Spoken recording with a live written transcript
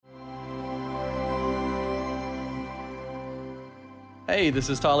Hey, this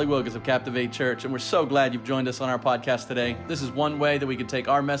is Tally Wilgis of Captivate Church, and we're so glad you've joined us on our podcast today. This is one way that we can take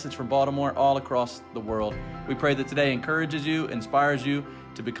our message from Baltimore all across the world. We pray that today encourages you, inspires you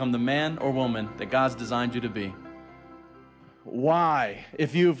to become the man or woman that God's designed you to be. Why?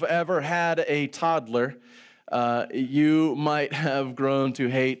 If you've ever had a toddler, you might have grown to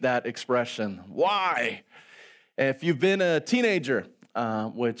hate that expression. Why? If you've been a teenager,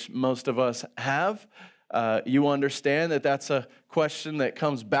 which most of us have, you understand that that's a question that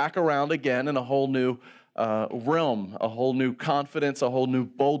comes back around again in a whole new realm, a whole new confidence, a whole new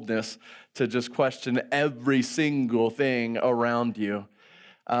boldness to just question every single thing around you.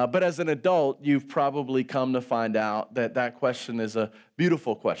 But as an adult, you've probably come to find out that that question is a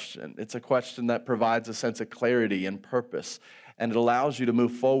beautiful question. It's a question that provides a sense of clarity and purpose, and it allows you to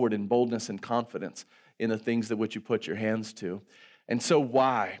move forward in boldness and confidence in the things that which you put your hands to. And so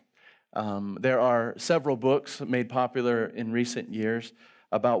why? There are several books made popular in recent years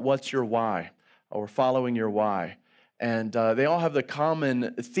about what's your why, or following your why. And they all have the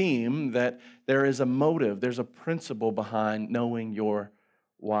common theme that there is a motive, there's a principle behind knowing your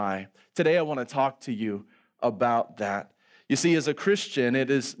why. Today I want to talk to you about that. You see, as a Christian,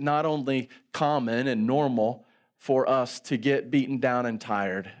 it is not only common and normal for us to get beaten down and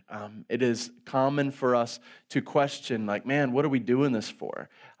tired. It is common for us to question, like, man, what are we doing this for?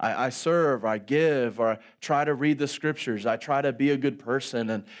 I serve, I give, or I try to read the scriptures, I try to be a good person,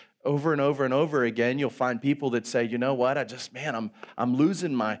 and over and over and over again, you'll find people that say, you know what, I'm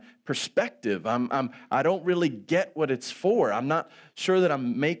losing my perspective. I don't really get what it's for. I'm not sure that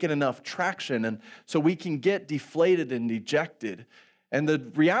I'm making enough traction, and so we can get deflated and dejected. And the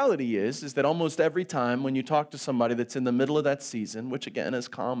reality is that almost every time when you talk to somebody that's in the middle of that season, which again is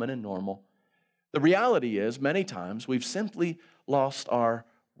common and normal, the reality is many times we've simply lost our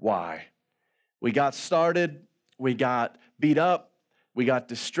why. We got started, we got beat up, we got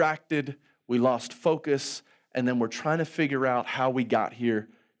distracted, we lost focus, and then we're trying to figure out how we got here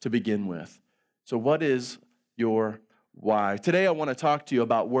to begin with. So what is your why? Today I want to talk to you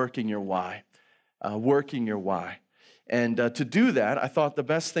about working your why. Working your why. And to do that, I thought the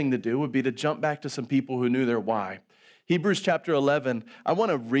best thing to do would be to jump back to some people who knew their why. Hebrews chapter 11, I want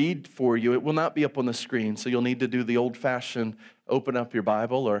to read for you. It will not be up on the screen, so you'll need to do the old-fashioned open up your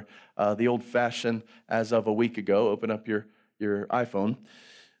Bible, or the old-fashioned, as of a week ago, open up your iPhone.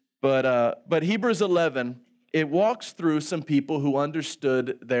 But Hebrews 11, it walks through some people who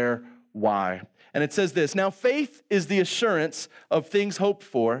understood their why. And it says this: now faith is the assurance of things hoped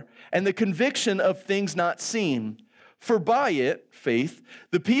for and the conviction of things not seen. For by it, faith,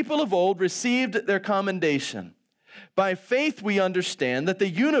 the people of old received their commendation. By faith we understand that the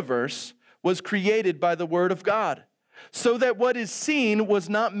universe was created by the word of God, so that what is seen was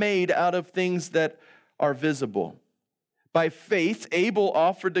not made out of things that are visible. By faith Abel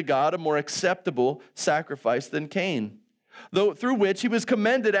offered to God a more acceptable sacrifice than Cain, though through which he was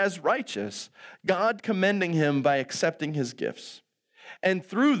commended as righteous, God commending him by accepting his gifts. And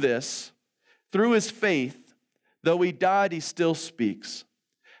through his faith, though he died, he still speaks.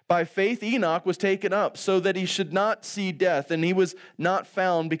 By faith, Enoch was taken up so that he should not see death, and he was not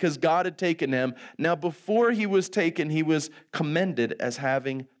found because God had taken him. Now, before he was taken, he was commended as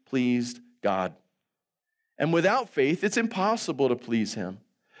having pleased God. And without faith, it's impossible to please him.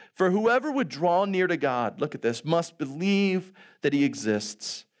 For whoever would draw near to God, look at this, must believe that he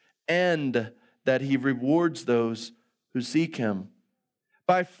exists and that he rewards those who seek him.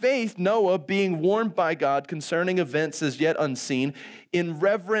 By faith, Noah, being warned by God concerning events as yet unseen, in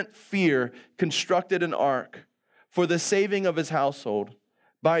reverent fear constructed an ark for the saving of his household.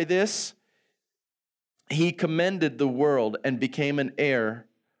 By this, he condemned the world and became an heir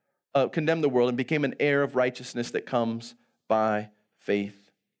of righteousness that comes by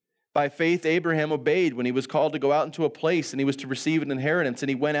faith. By faith, Abraham obeyed when he was called to go out into a place and he was to receive an inheritance, and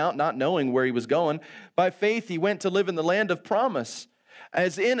he went out not knowing where he was going. By faith, he went to live in the land of promise,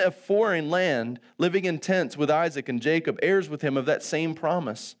 as in a foreign land, living in tents with Isaac and Jacob, heirs with him of that same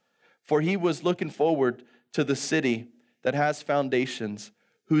promise. For he was looking forward to the city that has foundations,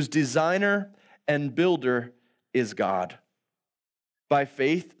 whose designer and builder is God. By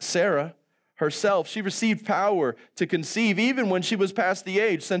faith, Sarah herself, she received power to conceive even when she was past the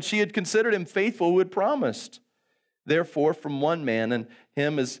age, since she had considered him faithful who had promised. Therefore, from one man, and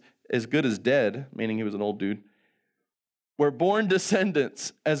him as good as dead, meaning he was an old dude, were born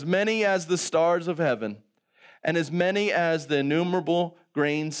descendants, as many as the stars of heaven, and as many as the innumerable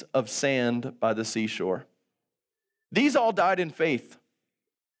grains of sand by the seashore. These all died in faith,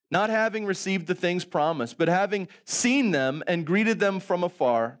 not having received the things promised, but having seen them and greeted them from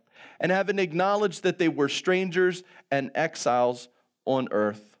afar, and having acknowledged that they were strangers and exiles on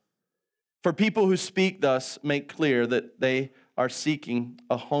earth. For people who speak thus make clear that they are seeking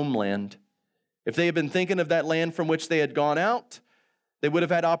a homeland. If they had been thinking of that land from which they had gone out, they would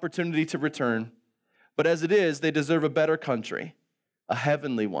have had opportunity to return. But as it is, they deserve a better country, a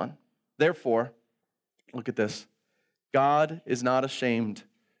heavenly one. Therefore, look at this. God is not ashamed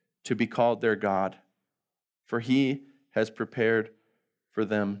to be called their God, for he has prepared for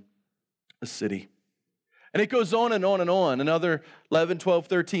them a city. And it goes on and on and on, another 11, 12,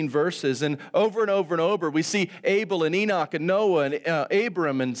 13 verses. And over, we see Abel and Enoch and Noah and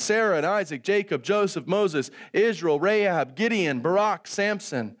Abram and Sarah and Isaac, Jacob, Joseph, Moses, Israel, Rahab, Gideon, Barak,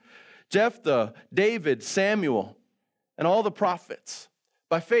 Samson, Jephthah, David, Samuel, and all the prophets.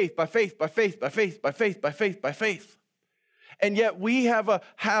 By faith, by faith, by faith, by faith, by faith, by faith, by faith. And yet we have a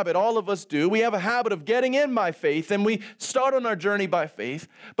habit, all of us do, we have a habit of getting in by faith, and we start on our journey by faith.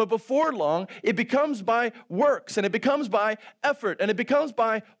 But before long, it becomes by works, and it becomes by effort, and it becomes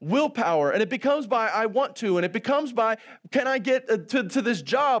by willpower, and it becomes by I want to, and it becomes by can I get to this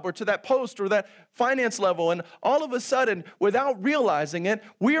job or to that post or that finance level. And all of a sudden, without realizing it,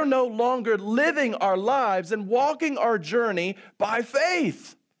 we are no longer living our lives and walking our journey by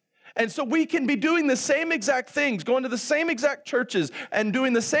faith. And so we can be doing the same exact things, going to the same exact churches and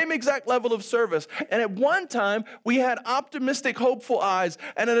doing the same exact level of service. And at one time, we had optimistic, hopeful eyes.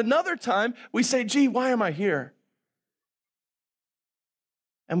 And at another time, we say, gee, why am I here?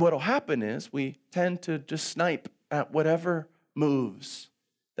 And what will happen is we tend to just snipe at whatever moves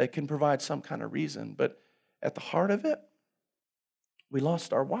that can provide some kind of reason. But at the heart of it, we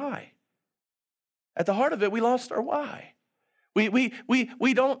lost our why. At the heart of it, we lost our why.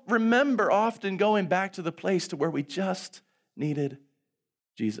 We don't remember often going back to the place to where we just needed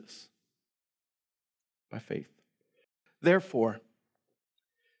Jesus by faith. Therefore,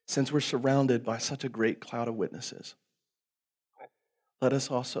 since we're surrounded by such a great cloud of witnesses, let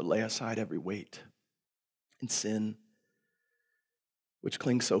us also lay aside every weight and sin which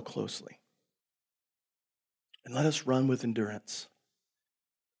clings so closely. And let us run with endurance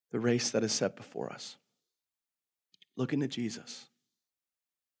the race that is set before us, looking to Jesus,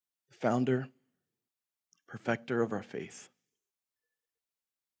 the founder, perfecter of our faith,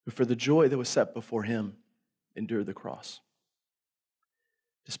 who for the joy that was set before him endured the cross,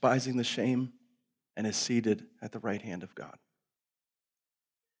 despising the shame, and is seated at the right hand of God.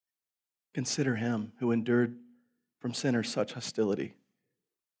 Consider him who endured from sinners such hostility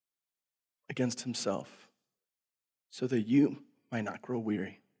against himself, so that you might not grow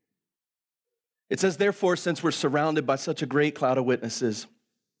weary. It says, therefore, since we're surrounded by such a great cloud of witnesses,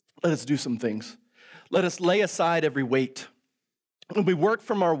 let us do some things. Let us lay aside every weight. When we work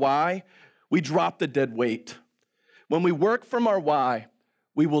from our why, we drop the dead weight. When we work from our why,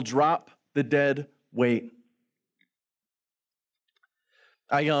 we will drop the dead weight.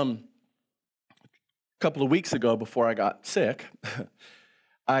 A couple of weeks ago, before I got sick,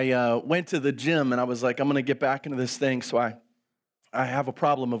 I went to the gym, and I was like, I'm going to get back into this thing, so I have a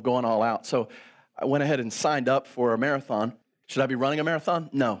problem of going all out. So I went ahead and signed up for a marathon. Should I be running a marathon?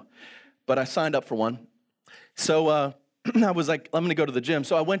 No. But I signed up for one. So I was like, I'm going to go to the gym.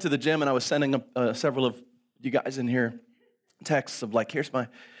 So I went to the gym, and I was sending several of you guys in here texts of like, here's my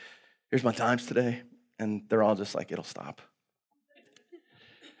times today. And they're all just like, it'll stop.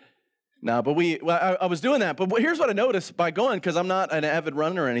 No, but I was doing that. But here's what I noticed by going, because I'm not an avid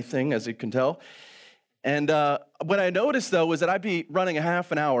runner or anything, as you can tell. And what I noticed, though, was that I'd be running a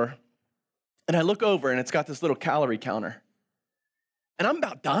half an hour, and I look over, and it's got this little calorie counter. And I'm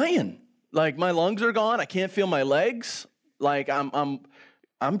about dying. Like, my lungs are gone. I can't feel my legs. Like, I'm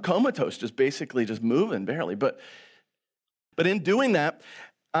comatose, just basically just moving barely. But in doing that,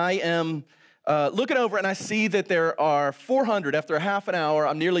 I am looking over, and I see that there are 400. After a half an hour,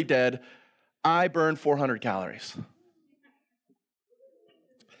 I'm nearly dead. I burned 400 calories.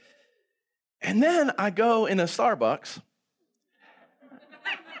 And then I go in a Starbucks,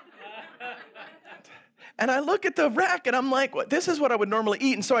 and I look at the rack, and I'm like, well, this is what I would normally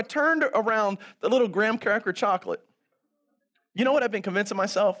eat. And so I turned around the little graham cracker chocolate. You know what I've been convincing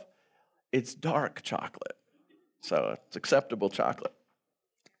myself? It's dark chocolate, so it's acceptable chocolate.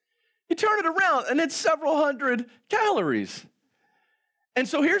 You turn it around, and it's several hundred calories. And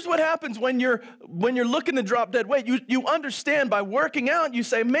so here's what happens when you're looking to drop dead weight. You understand by working out, you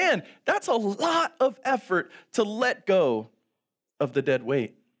say, man, that's a lot of effort to let go of the dead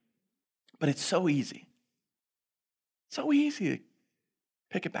weight. But it's so easy. So easy to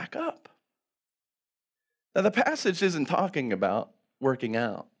pick it back up. Now, the passage isn't talking about working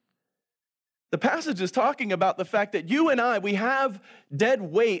out. The passage is talking about the fact that you and I, we have dead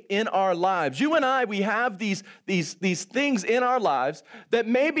weight in our lives. You and I, we have these things in our lives that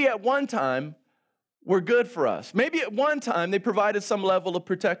maybe at one time were good for us. Maybe at one time they provided some level of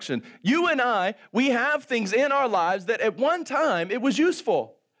protection. You and I, we have things in our lives that at one time it was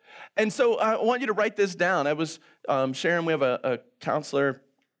useful. And so I want you to write this down. I was sharing, we have a counselor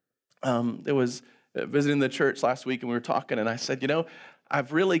that was visiting the church last week, and we were talking, and I said,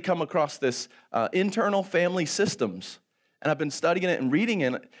 I've really come across this internal family systems, and I've been studying it and reading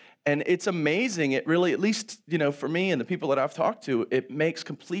it, and it's amazing. It really, at least, for me and the people that I've talked to, it makes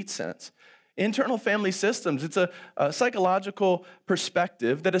complete sense. Internal family systems, it's a psychological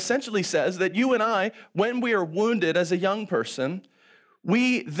perspective that essentially says that you and I, when we are wounded as a young person,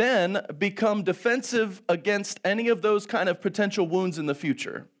 we then become defensive against any of those kind of potential wounds in the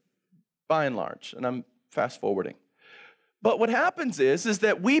future, by and large, and I'm fast forwarding. But what happens is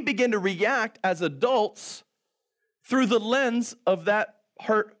that we begin to react as adults through the lens of that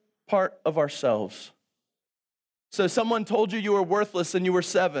hurt part of ourselves. So someone told you were worthless and you were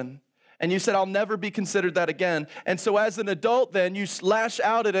 7, and you said, I'll never be considered that again. And so as an adult then, you lash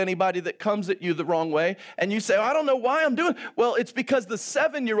out at anybody that comes at you the wrong way, and you say, I don't know why I'm doing it. Well, it's because the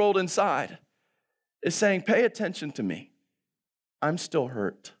 7-year-old inside is saying, pay attention to me. I'm still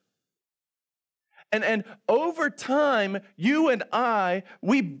hurt. And over time, you and I,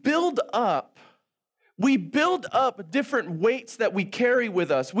 we build up different weights that we carry with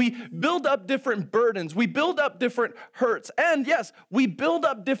us. We build up different burdens. We build up different hurts. And yes, we build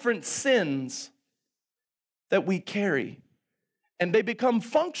up different sins that we carry. And they become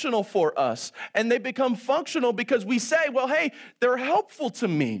functional for us. And they become functional because we say, well, hey, they're helpful to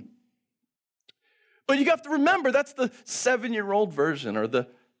me. But you have to remember, that's the 7-year-old version or the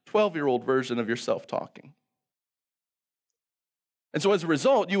 12-year-old version of yourself talking. And so as a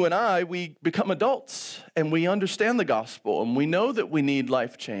result, you and I, we become adults and we understand the gospel and we know that we need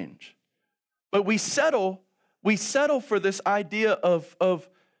life change. But we settle for this idea of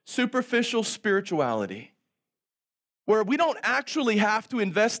superficial spirituality where we don't actually have to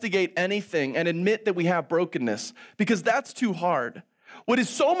investigate anything and admit that we have brokenness because that's too hard. What is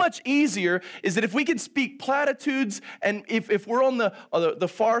so much easier is that if we can speak platitudes and if we're on the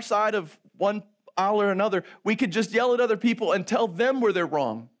far side of one aisle or another, we could just yell at other people and tell them where they're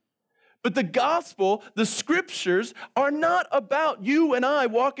wrong. But the gospel, the scriptures, are not about you and I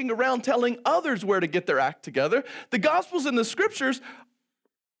walking around telling others where to get their act together. The gospels and the scriptures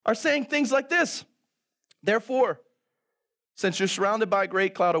are saying things like this. Therefore, since you're surrounded by a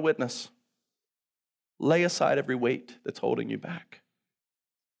great cloud of witness, lay aside every weight that's holding you back.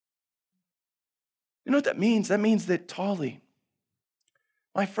 You know what that means? That means that, Tally,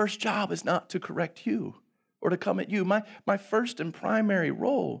 my first job is not to correct you or to come at you. My first and primary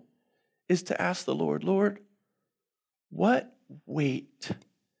role is to ask the Lord, Lord, what weight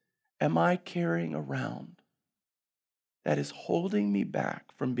am I carrying around that is holding me back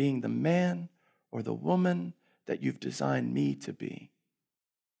from being the man or the woman that you've designed me to be?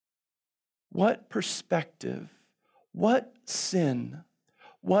 What perspective, what sin,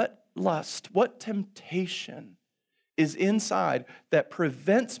 what lust, what temptation is inside that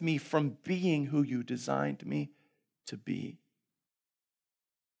prevents me from being who you designed me to be?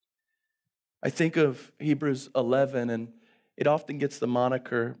 I think of Hebrews 11, and it often gets the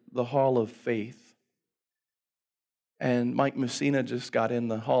moniker, the Hall of Faith. And Mike Messina just got in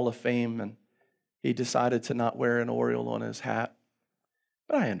the Hall of Fame, and he decided to not wear an Oriole on his hat.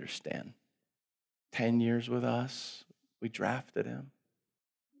 But I understand. 10 years with us, we drafted him.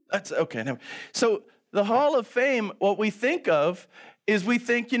 That's okay. Now, so the Hall of Fame, what we think of is we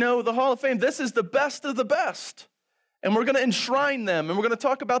think, the Hall of Fame, this is the best of the best. And we're going to enshrine them, and we're going to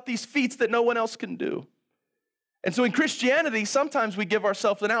talk about these feats that no one else can do. And so in Christianity, sometimes we give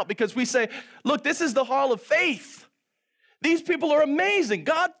ourselves an out because we say, look, this is the Hall of Faith. These people are amazing.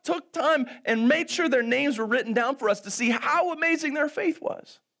 God took time and made sure their names were written down for us to see how amazing their faith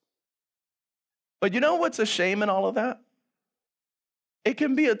was. But you know what's a shame in all of that? It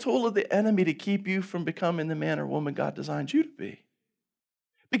can be a tool of the enemy to keep you from becoming the man or woman God designed you to be.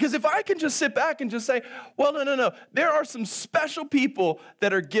 Because if I can just sit back and just say, well, no, there are some special people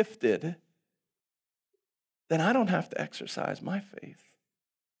that are gifted, then I don't have to exercise my faith.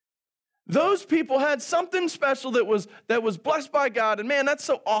 Those people had something special that was blessed by God, and man, that's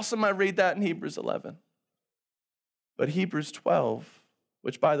so awesome. I read that in Hebrews 11. But Hebrews 12,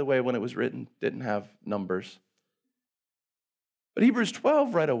 which by the way, when it was written, didn't have numbers. But Hebrews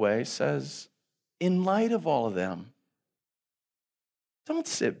 12 right away says, in light of all of them, don't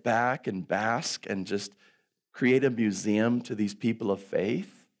sit back and bask and just create a museum to these people of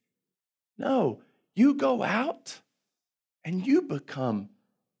faith. No, you go out and you become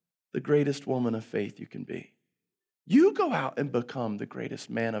the greatest woman of faith you can be. You go out and become the greatest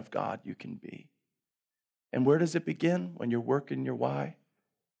man of God you can be. And where does it begin? When you're working your why?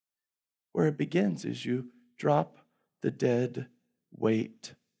 Where it begins is you drop the dead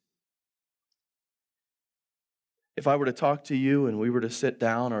weight. If I were to talk to you and we were to sit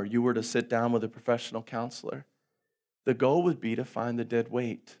down, or you were to sit down with a professional counselor, the goal would be to find the dead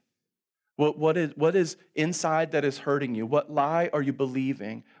weight. What is inside that is hurting you? What lie are you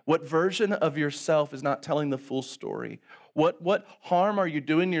believing? What version of yourself is not telling the full story? What harm are you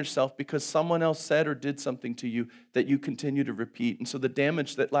doing to yourself because someone else said or did something to you that you continue to repeat? And so the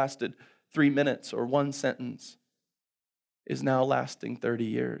damage that lasted 3 minutes or one sentence is now lasting 30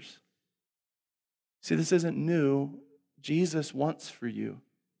 years. See, this isn't new. Jesus wants for you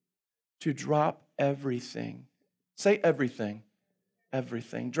to drop everything. Say everything.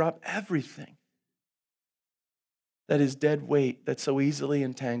 Everything. Drop everything that is dead weight that so easily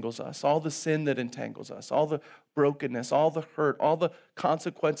entangles us. All the sin that entangles us. All the brokenness. All the hurt. All the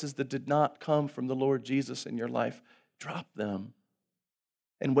consequences that did not come from the Lord Jesus in your life. Drop them.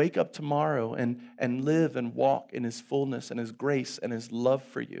 And wake up tomorrow and live and walk in His fullness and His grace and His love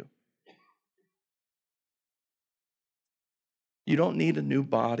for you. You don't need a new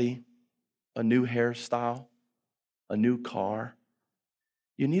body, a new hairstyle, a new car.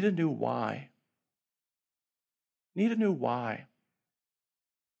 You need a new why. You need a new why.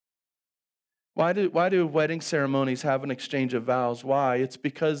 Why do wedding ceremonies have an exchange of vows? Why? It's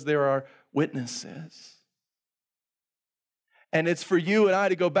because there are witnesses. And it's for you and I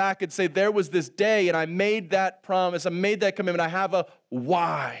to go back and say, there was this day and I made that promise, I made that commitment, I have a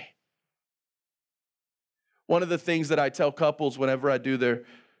why. One of the things that I tell couples whenever I do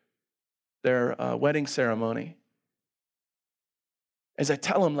their wedding ceremony is I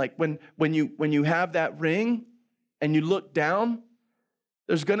tell them, like, when you have that ring and you look down,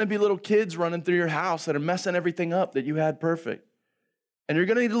 there's going to be little kids running through your house that are messing everything up that you had perfect. And you're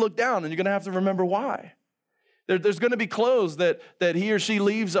going to need to look down and you're going to have to remember why. There's going to be clothes that he or she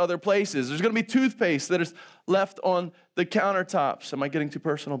leaves other places. There's going to be toothpaste that is left on the countertops. Am I getting too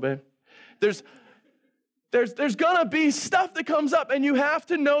personal, babe? There's going to be stuff that comes up, and you have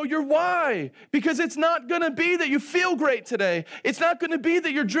to know your why. Because it's not going to be that you feel great today. It's not going to be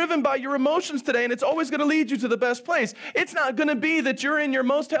that you're driven by your emotions today, and it's always going to lead you to the best place. It's not going to be that you're in your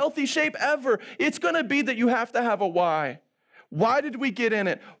most healthy shape ever. It's going to be that you have to have a why. Why did we get in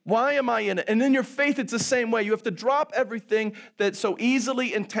it? Why am I in it? And in your faith, it's the same way. You have to drop everything that so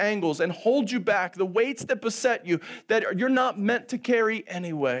easily entangles and holds you back, the weights that beset you, that you're not meant to carry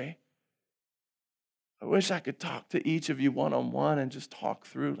anyway. I wish I could talk to each of you one-on-one and just talk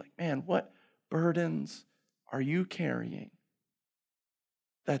through, like, man, what burdens are you carrying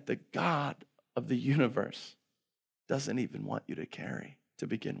that the God of the universe doesn't even want you to carry to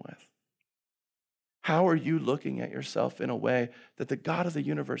begin with? How are you looking at yourself in a way that the God of the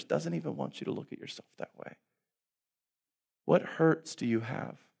universe doesn't even want you to look at yourself that way? What hurts do you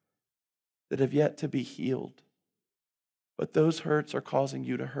have that have yet to be healed? But those hurts are causing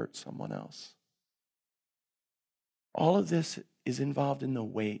you to hurt someone else. All of this is involved in the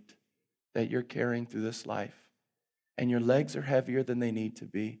weight that you're carrying through this life. And your legs are heavier than they need to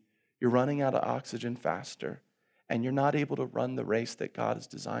be. You're running out of oxygen faster. And you're not able to run the race that God has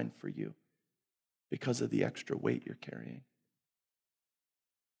designed for you because of the extra weight you're carrying.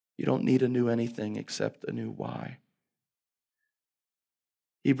 You don't need a new anything except a new why.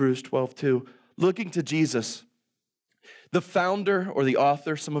 Hebrews 12:2, looking to Jesus, the founder or the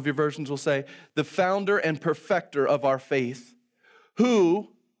author, some of your versions will say, the founder and perfecter of our faith, who,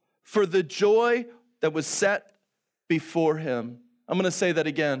 for the joy that was set before him, I'm going to say that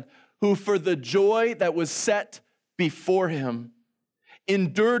again, who for the joy that was set before him,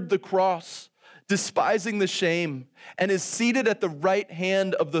 endured the cross, despising the shame, and is seated at the right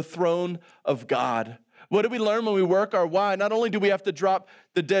hand of the throne of God. What do we learn when we work our why? Not only do we have to drop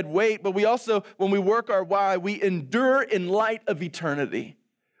the dead weight, but we also, when we work our why, we endure in light of eternity.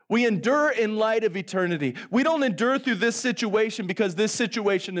 We endure in light of eternity. We don't endure through this situation because this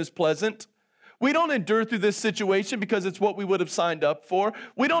situation is pleasant. We don't endure through this situation because it's what we would have signed up for.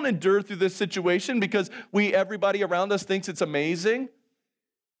 We don't endure through this situation because everybody around us thinks it's amazing.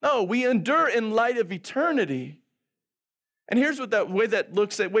 No, we endure in light of eternity. And here's what that way that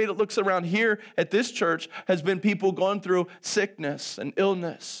looks around here at this church has been people going through sickness and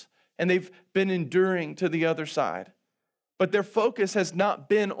illness, and they've been enduring to the other side. But their focus has not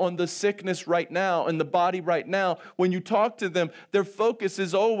been on the sickness right now and the body right now. When you talk to them, their focus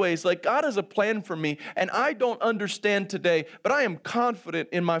is always like, God has a plan for me, and I don't understand today, but I am confident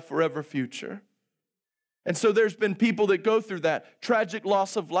in my forever future. And so there's been people that go through that tragic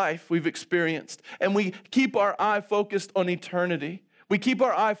loss of life we've experienced, and we keep our eye focused on eternity. We keep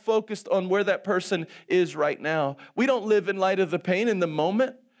our eye focused on where that person is right now. We don't live in light of the pain in the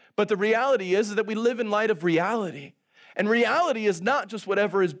moment, but the reality is that we live in light of reality. And reality is not just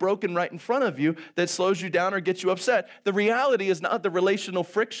whatever is broken right in front of you that slows you down or gets you upset. The reality is not the relational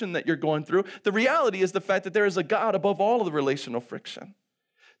friction that you're going through. The reality is the fact that there is a God above all of the relational friction.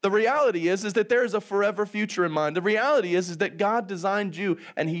 The reality is that there is a forever future in mind. The reality is that God designed you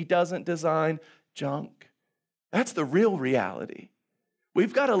and He doesn't design junk. That's the real reality.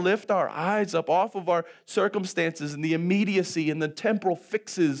 We've got to lift our eyes up off of our circumstances and the immediacy and the temporal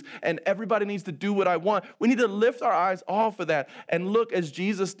fixes and everybody needs to do what I want. We need to lift our eyes off of that and look as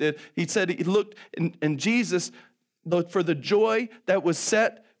Jesus did. He said he looked and Jesus, for the joy that was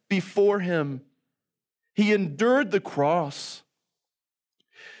set before Him, He endured the cross,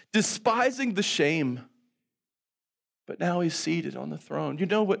 despising the shame, but now He's seated on the throne. You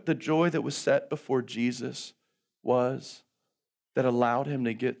know what the joy that was set before Jesus was? That allowed Him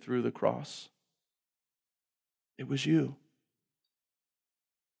to get through the cross? It was you.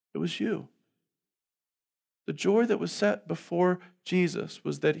 It was you. The joy that was set before Jesus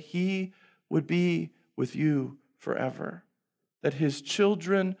was that He would be with you forever, that His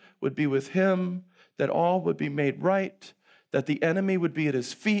children would be with Him, that all would be made right, that the enemy would be at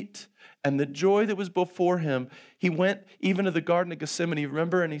His feet, and the joy that was before Him. He went even to the Garden of Gethsemane,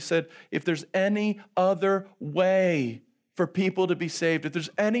 remember, and He said, if there's any other way for people to be saved, if there's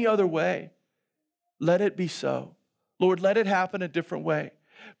any other way, let it be so. Lord, let it happen a different way.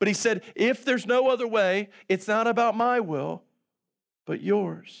 But He said, if there's no other way, it's not about my will, but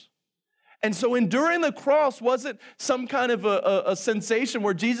yours. And so enduring the cross wasn't some kind of a sensation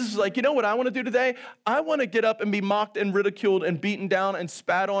where Jesus was like, you know what I want to do today? I want to get up and be mocked and ridiculed and beaten down and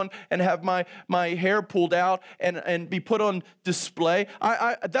spat on and have my hair pulled out and be put on display.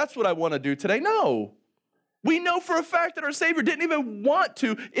 That's what I want to do today. No. We know for a fact that our Savior didn't even want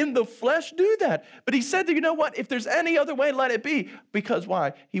to, in the flesh, do that. But He said that, you know what? If there's any other way, let it be. Because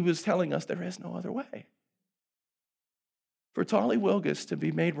why? He was telling us there is no other way. For Tally Wilgis to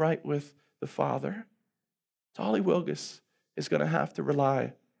be made right with the Father, Tally Wilgis is going to have to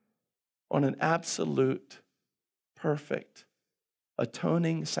rely on an absolute, perfect,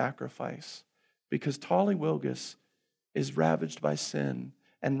 atoning sacrifice. Because Tally Wilgis is ravaged by sin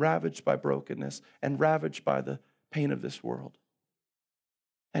and ravaged by brokenness, and ravaged by the pain of this world.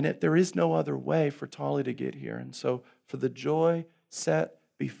 And there is no other way for Tally to get here. And so for the joy set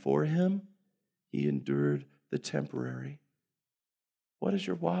before Him, He endured the temporary. What is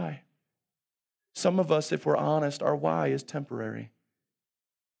your why? Some of us, if we're honest, our why is temporary.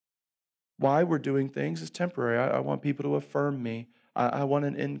 Why we're doing things is temporary. I want people to affirm me. I want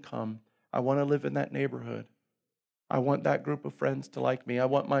an income. I want to live in that neighborhood. I want that group of friends to like me. I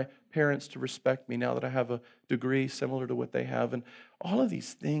want my parents to respect me now that I have a degree similar to what they have. And all of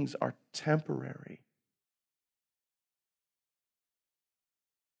these things are temporary.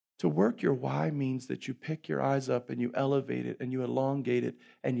 To work your why means that you pick your eyes up and you elevate it and you elongate it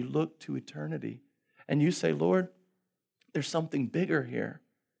and you look to eternity. And you say, Lord, there's something bigger here.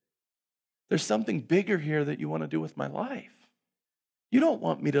 There's something bigger here that you want to do with my life. You don't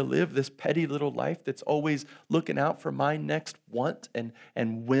want me to live this petty little life that's always looking out for my next want and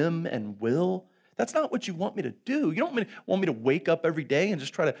whim and will. That's not what you want me to do. You don't want me to wake up every day and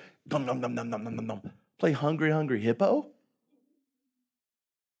just try to play hungry hippo.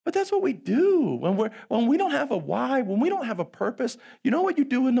 But that's what we do when we don't have a why, when we don't have a purpose. You know what you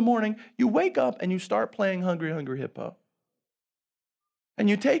do in the morning? You wake up and you start playing hungry hippo. And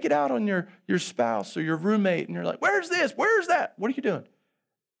you take it out on your spouse or your roommate, and you're like, where's this? Where's that? What are you doing?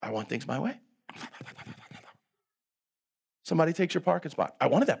 I want things my way. Somebody takes your parking spot. I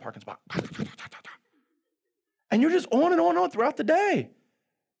wanted that parking spot. And you're just on and on throughout the day.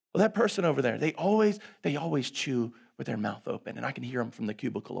 Well, that person over there, they always chew with their mouth open, and I can hear them from the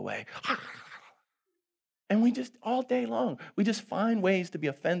cubicle away. And we just, all day long, we just find ways to be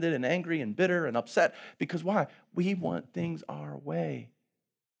offended and angry and bitter and upset. Because why? We want things our way.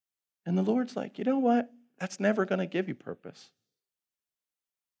 And the Lord's like, you know what? That's never going to give you purpose.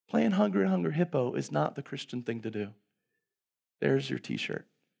 Playing hungry hippo is not the Christian thing to do. There's your t-shirt.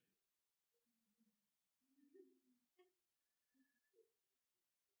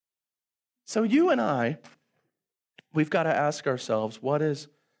 So you and I, we've got to ask ourselves, what is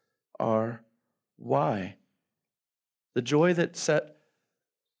our why? The joy that's set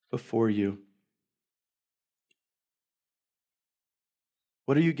before you.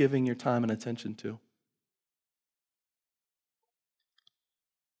 What are you giving your time and attention to?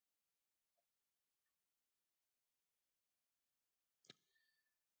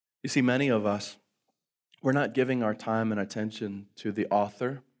 You see, many of us, we're not giving our time and attention to the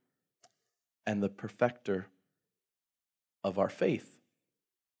author and the perfecter of our faith.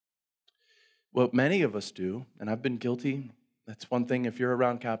 What many of us do, and I've been guilty, that's one thing if you're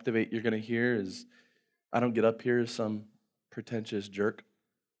around Captivate you're going to hear is, I don't get up here as some pretentious jerk.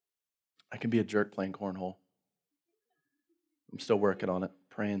 I can be a jerk playing cornhole. I'm still working on it,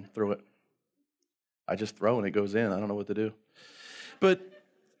 praying through it. I just throw and it goes in. I don't know what to do. But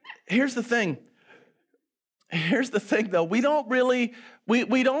here's the thing. Here's the thing, though. We don't really, why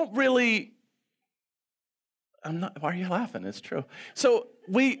are you laughing? It's true. So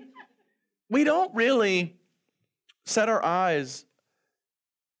we don't really set our eyes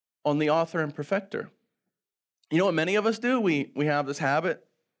on the author and perfecter. You know what many of us do? We have this habit.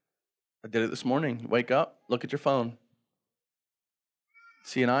 I did it this morning. Wake up, look at your phone.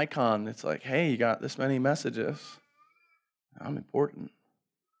 See an icon. It's like, hey, you got this many messages. I'm important.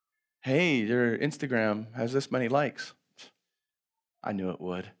 Hey, your Instagram has this many likes. I knew it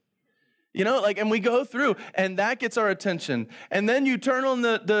would. You know, and we go through, and that gets our attention. And then you turn on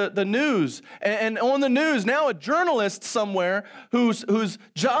the news, and on the news, now a journalist somewhere whose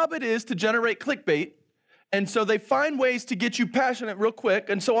job it is to generate clickbait, and so they find ways to get you passionate real quick,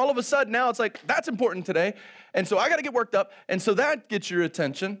 and so all of a sudden now it's like, that's important today, and so I got to get worked up, and so that gets your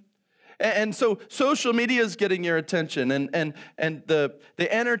attention. And so social media is getting your attention, and the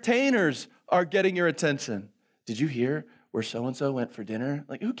entertainers are getting your attention. Did you hear where so-and-so went for dinner?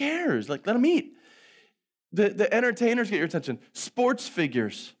 Who cares? Let them eat. The entertainers get your attention. Sports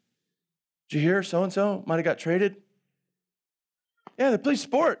figures. Did you hear so-and-so might have got traded? Yeah, they play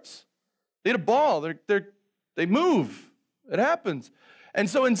sports. They hit a ball. They move. It happens. And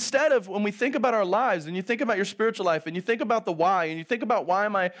so instead of, when we think about our lives, and you think about your spiritual life, and you think about the why, and you think about why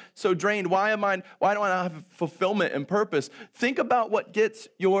am I so drained, why do I not have fulfillment and purpose, think about what gets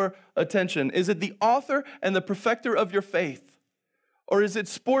your attention. Is it the author and the perfecter of your faith? Or is it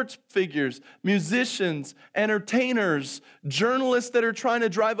sports figures, musicians, entertainers, journalists that are trying to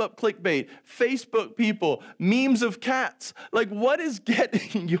drive up clickbait, Facebook people, memes of cats? What is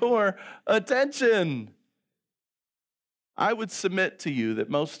getting your attention? I would submit to you that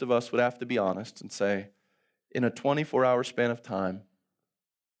most of us would have to be honest and say, in a 24-hour span of time,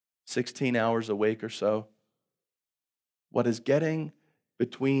 16 hours awake or so, what is getting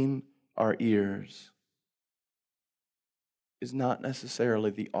between our ears is not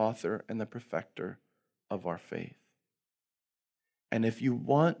necessarily the author and the perfecter of our faith. And if you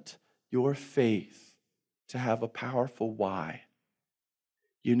want your faith to have a powerful why,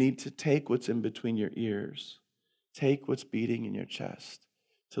 you need to take what's in between your ears, take what's beating in your chest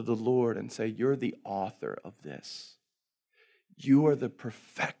to the Lord and say, you're the author of this. You are the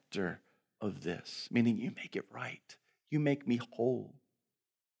perfecter of this, meaning you make it right. You make me whole.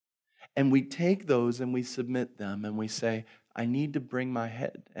 And we take those and we submit them and we say, I need to bring my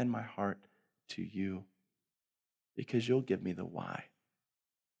head and my heart to you because you'll give me the why.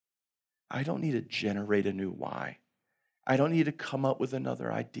 I don't need to generate a new why. I don't need to come up with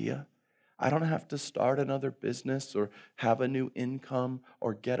another idea. I don't have to start another business or have a new income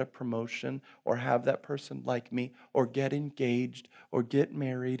or get a promotion or have that person like me or get engaged or get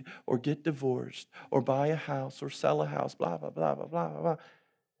married or get divorced or buy a house or sell a house, blah, blah, blah, blah, blah, blah.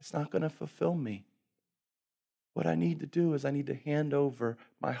 It's not going to fulfill me. What I need to do is I need to hand over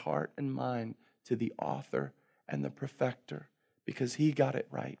my heart and mind to the author and the perfecter because he got it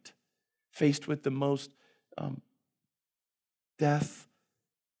right. Faced with the most death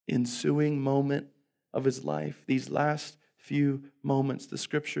ensuing moment of his life, these last few moments, the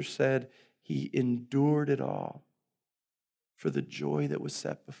scripture said he endured it all for the joy that was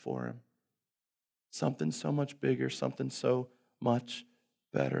set before him. Something so much bigger, something so much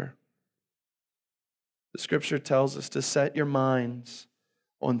better. The scripture tells us to set your minds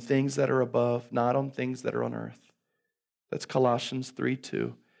on things that are above, not on things that are on earth. That's Colossians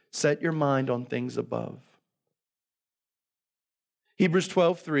 3:2. Set your mind on things above. Hebrews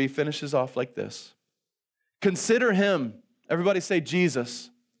 12:3 finishes off like this. Consider him, everybody say Jesus.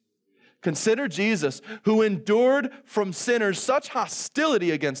 Consider Jesus, who endured from sinners such hostility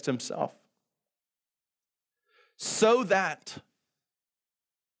against himself, so that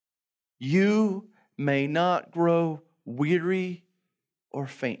you may not grow weary or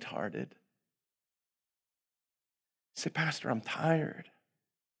faint-hearted. Say, Pastor, I'm tired.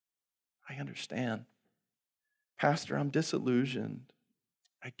 I understand. Pastor, I'm disillusioned.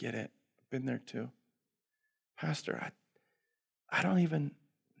 I get it. I've been there too. Pastor, I don't even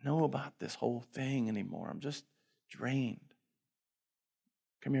know about this whole thing anymore. I'm just drained.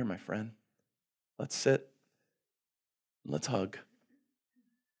 Come here, my friend. Let's sit. Let's hug.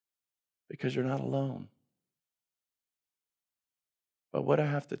 Because you're not alone. But what I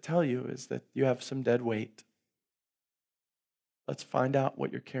have to tell you is that you have some dead weight. Let's find out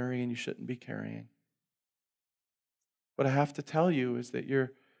what you're carrying you shouldn't be carrying. What I have to tell you is that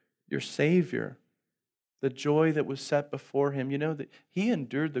your Savior, the joy that was set before him, you know that he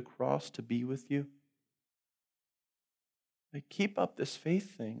endured the cross to be with you. Like, keep up this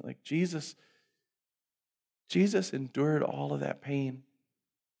faith thing. Like Jesus endured all of that pain,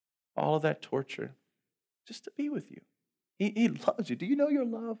 all of that torture, just to be with you. He loves you. Do you know you're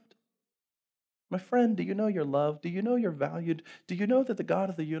loved? My friend, do you know you're loved? Do you know you're valued? Do you know that the God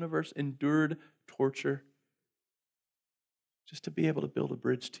of the universe endured torture just to be able to build a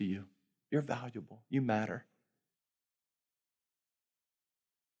bridge to you? You're valuable. You matter.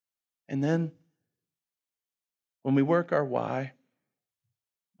 And then, when we work our why,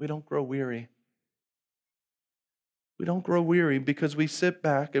 we don't grow weary. We don't grow weary because we sit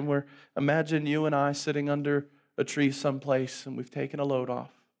back and imagine you and I sitting under a tree someplace, and we've taken a load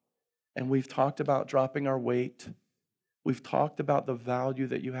off, and we've talked about dropping our weight. We've talked about the value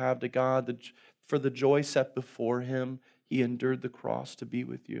that you have to God. For the joy set before him, he endured the cross to be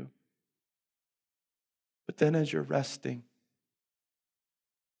with you. But then as you're resting,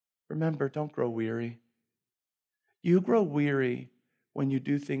 remember, don't grow weary. You grow weary when you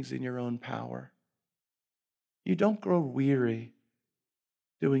do things in your own power. You don't grow weary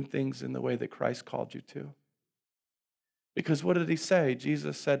doing things in the way that Christ called you to. Because what did he say?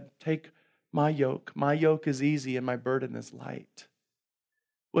 Jesus said, take my yoke. My yoke is easy and my burden is light.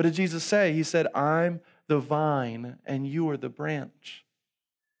 What did Jesus say? He said, I'm the vine and you are the branch.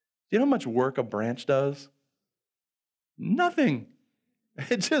 Do you know how much work a branch does? Nothing.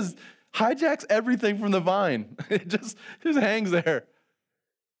 It just hijacks everything from the vine. It just hangs there.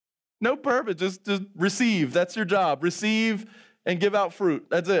 No purpose, just receive. That's your job. Receive and give out fruit.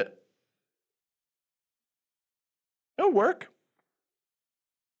 That's it. No work.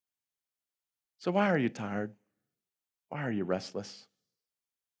 So why are you tired? Why are you restless?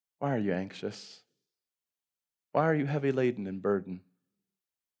 Why are you anxious? Why are you heavy laden and burdened?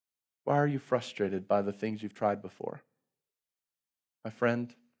 Why are you frustrated by the things you've tried before? My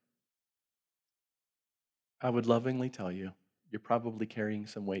friend, I would lovingly tell you, you're probably carrying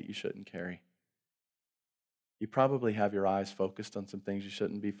some weight you shouldn't carry. You probably have your eyes focused on some things you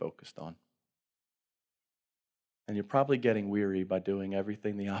shouldn't be focused on. And you're probably getting weary by doing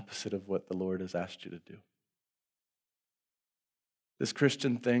everything the opposite of what the Lord has asked you to do. This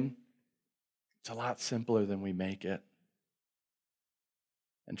Christian thing, it's a lot simpler than we make it.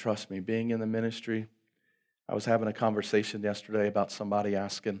 And trust me, being in the ministry, I was having a conversation yesterday about somebody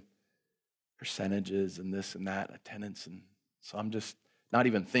asking percentages and this and that, attendance. And so I'm just not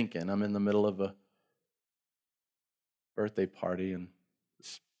even thinking. I'm in the middle of a birthday party and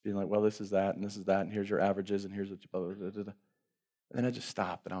just being like, well, this is that, and here's your averages, and here's what you blah, blah, blah, blah, blah. And then I just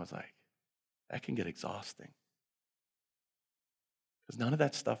stopped, and I was like, that can get exhausting. Because none of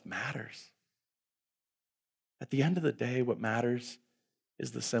that stuff matters. At the end of the day, what matters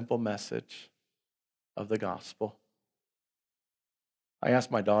is the simple message of the gospel. I asked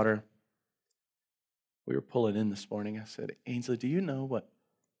my daughter, we were pulling in this morning, I said, Ainsley, do you know what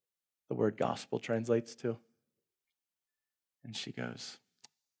the word gospel translates to? And she goes,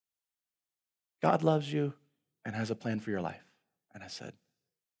 God loves you and has a plan for your life. And I said,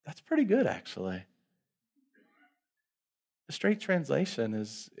 that's pretty good, actually. The straight translation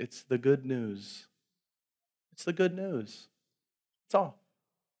is, it's the good news. It's the good news. That's all.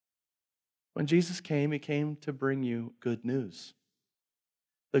 When Jesus came, he came to bring you good news.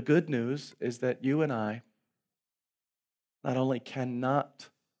 The good news is that you and I not only cannot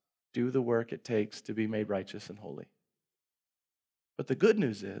do the work it takes to be made righteous and holy, but the good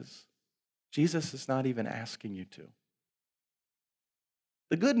news is Jesus is not even asking you to.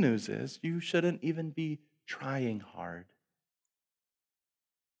 The good news is you shouldn't even be trying hard.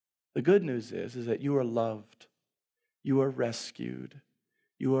 The good news is that you are loved, you are rescued,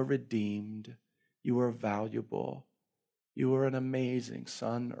 you are redeemed, you are valuable, you are an amazing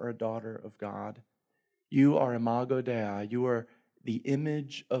son or a daughter of God. You are imago Dei, you are the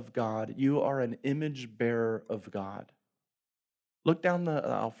image of God, you are an image bearer of God. Look down the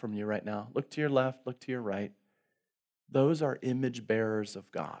aisle from you right now. Look to your left, look to your right. Those are image bearers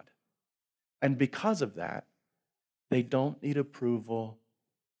of God. And because of that, they don't need approval.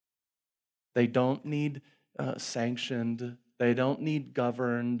 They don't need sanctioned. They don't need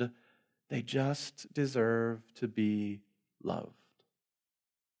governed. They just deserve to be loved.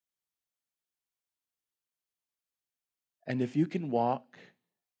 And if you can walk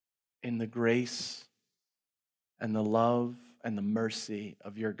in the grace and the love and the mercy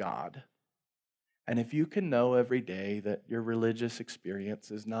of your God, and if you can know every day that your religious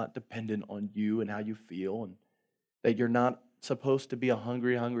experience is not dependent on you and how you feel, and that you're not supposed to be a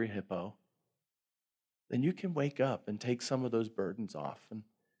hungry, hungry hippo, then you can wake up and take some of those burdens off and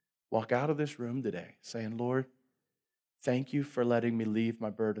walk out of this room today saying, Lord, thank you for letting me leave my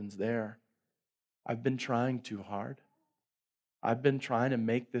burdens there. I've been trying too hard. I've been trying to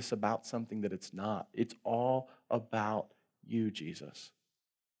make this about something that it's not. It's all about you, Jesus.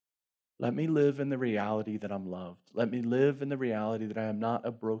 Let me live in the reality that I'm loved. Let me live in the reality that I am not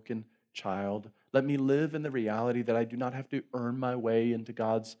a broken child. Let me live in the reality that I do not have to earn my way into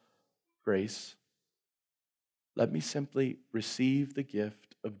God's grace. Let me simply receive the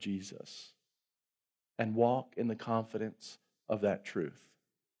gift of Jesus and walk in the confidence of that truth,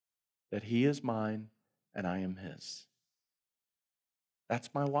 that He is mine and I am His. That's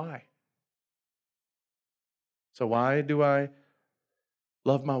my why. So why do I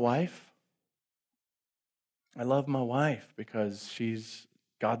love my wife? I love my wife because she's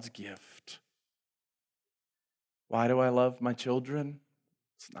God's gift. Why do I love my children?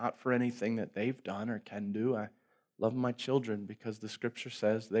 It's not for anything that they've done or can do. I love my children because the Scripture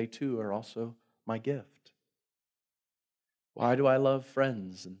says they too are also my gift. Why do I love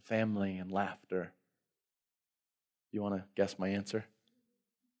friends and family and laughter? You want to guess my answer?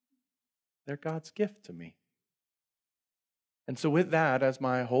 They're God's gift to me. And so with that as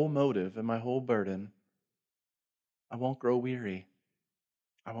my whole motive and my whole burden, I won't grow weary.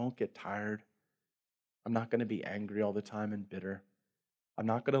 I won't get tired. I'm not going to be angry all the time and bitter. I'm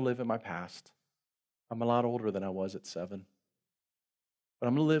not going to live in my past. I'm a lot older than I was at 7. But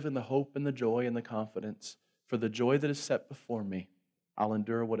I'm going to live in the hope and the joy and the confidence. For the joy that is set before me, I'll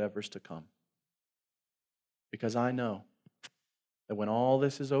endure whatever's to come. Because I know that when all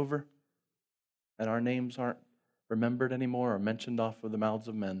this is over and our names aren't remembered anymore or mentioned off of the mouths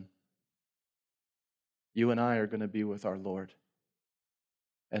of men, you and I are going to be with our Lord.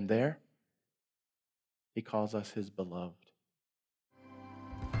 And there, He calls us His beloved.